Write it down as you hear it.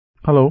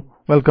Hello,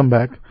 welcome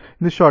back.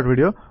 In this short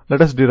video, let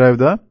us derive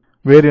the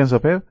variance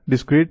of a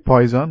discrete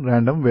Poisson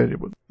random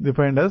variable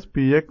defined as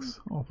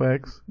px of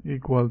x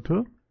equal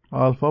to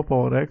alpha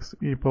power x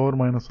e power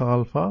minus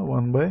alpha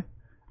 1 by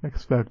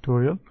x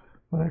factorial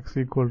where x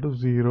equal to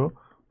 0,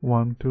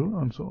 1, 2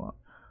 and so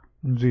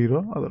on,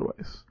 0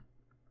 otherwise.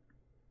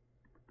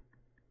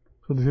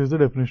 So this is the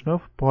definition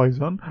of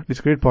Poisson,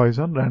 discrete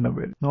Poisson random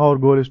variable. Now our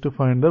goal is to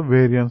find the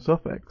variance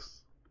of x,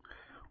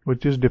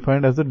 which is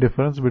defined as the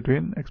difference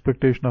between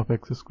expectation of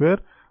x square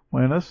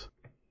minus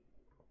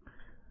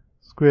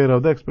square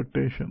of the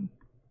expectation.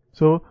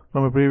 So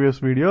from a previous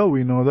video,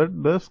 we know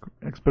that the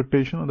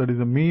expectation, that is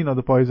the mean of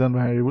the Poisson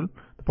variable,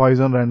 the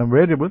Poisson random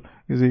variable,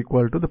 is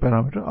equal to the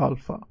parameter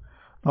alpha.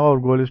 Now our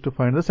goal is to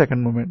find the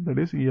second moment, that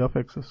is e of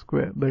x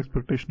square, the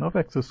expectation of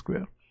x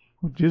square,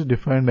 which is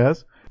defined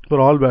as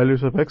for all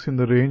values of x in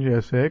the range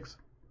Sx,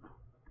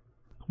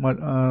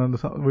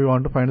 we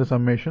want to find the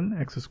summation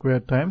x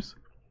square times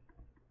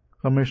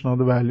summation of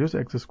the values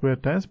x square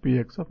times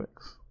px of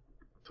x.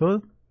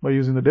 So by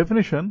using the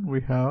definition, we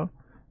have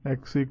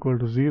x equal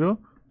to 0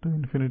 to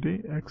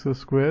infinity x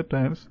square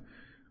times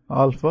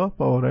alpha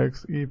power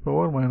x e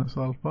power minus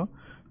alpha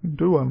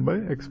into 1 by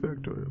x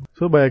factorial.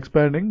 So by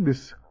expanding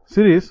this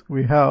series,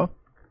 we have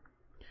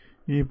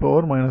e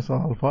power minus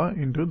alpha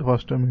into the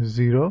first term is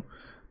 0,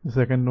 the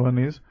second one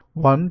is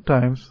 1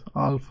 times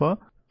alpha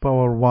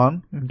power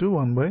 1 into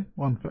 1 by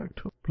 1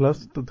 factorial,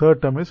 plus the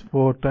third term is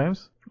 4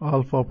 times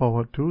alpha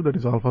power 2, that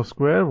is alpha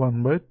square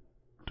 1 by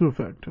 2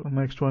 factorial. The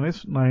next one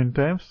is 9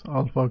 times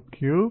alpha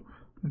cube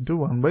into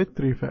 1 by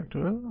 3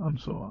 factorial and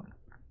so on.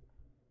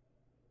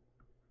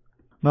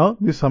 Now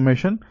this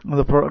summation,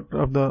 the product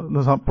of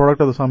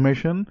the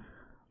summation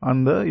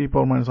and the e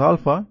power minus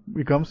alpha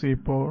becomes e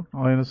power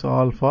minus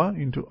alpha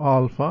into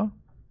alpha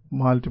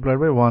multiplied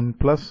by 1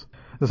 plus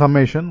the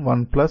summation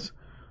 1 plus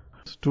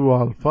 2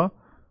 alpha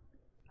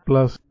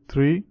plus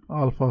 3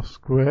 alpha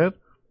square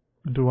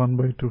into 1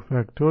 by 2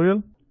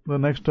 factorial. The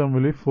next term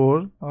will be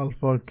 4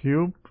 alpha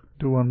cube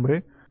to 1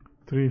 by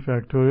 3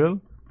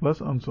 factorial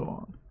plus and so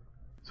on.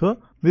 So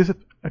this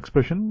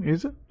expression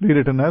is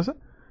rewritten as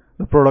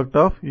the product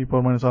of e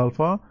power minus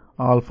alpha,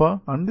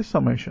 alpha and this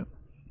summation.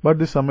 But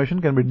this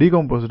summation can be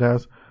decomposed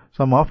as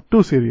sum of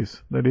two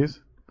series, that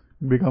is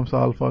it becomes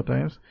alpha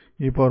times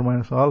e power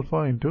minus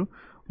alpha into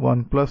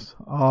 1 plus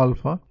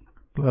alpha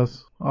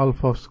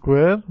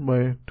square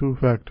by 2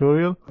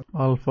 factorial,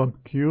 alpha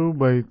cube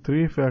by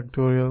 3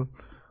 factorial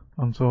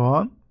and so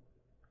on,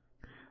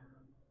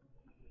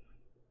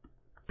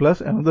 plus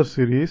another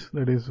series,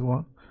 that is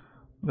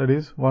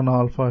 1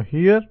 alpha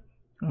here,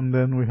 and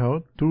then we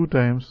have 2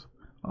 times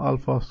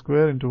alpha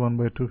square into 1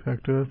 by 2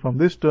 factorial from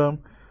this term,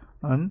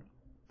 and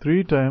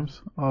 3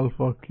 times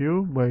alpha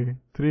cube by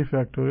 3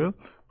 factorial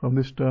from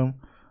this term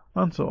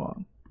and so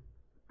on.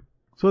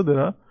 So there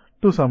are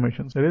two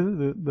summations, that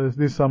is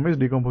this sum is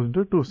decomposed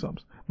into two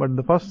sums, but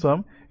the first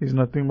sum is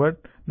nothing but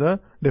the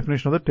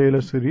definition of the Taylor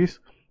series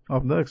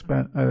of the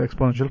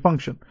exponential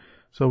function.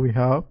 So we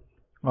have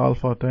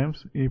alpha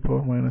times e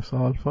power minus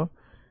alpha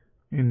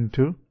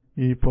into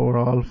e power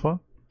alpha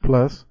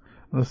plus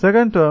the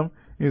second term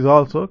is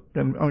also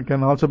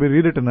can also be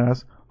rewritten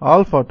as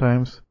alpha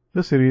times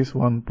the series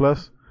 1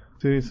 plus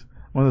series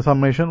on the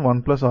summation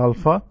 1 plus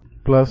alpha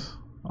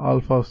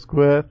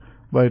square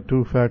by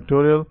 2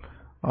 factorial,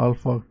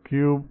 alpha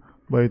cube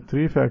by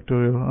 3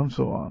 factorial and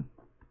so on.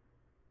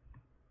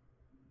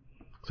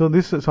 So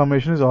this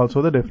summation is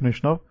also the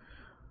definition of,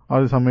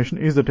 or the summation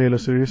is the Taylor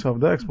series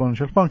of the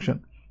exponential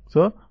function.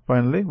 So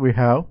finally we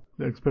have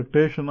the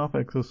expectation of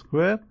x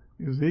square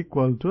is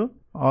equal to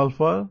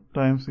alpha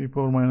times e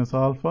power minus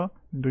alpha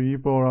into e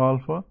power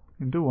alpha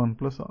into 1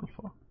 plus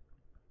alpha.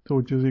 So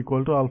which is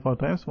equal to alpha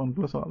times 1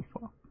 plus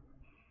alpha.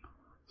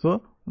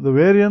 So the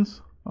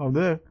variance of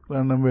the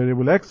random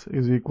variable x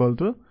is equal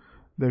to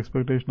the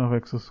expectation of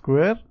x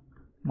square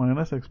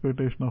minus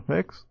expectation of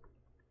x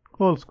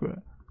whole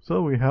square.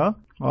 So we have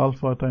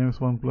alpha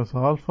times 1 plus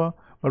alpha,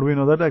 but we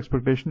know that the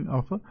expectation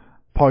of a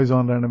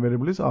Poisson random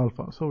variable is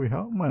alpha. So we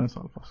have minus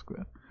alpha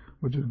square,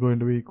 which is going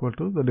to be equal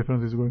to, the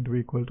difference is going to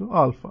be equal to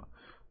alpha.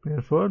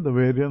 Therefore, the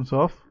variance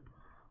of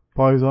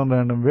Poisson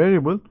random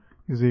variable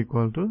is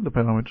equal to the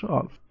parameter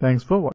alpha. Thanks for watching.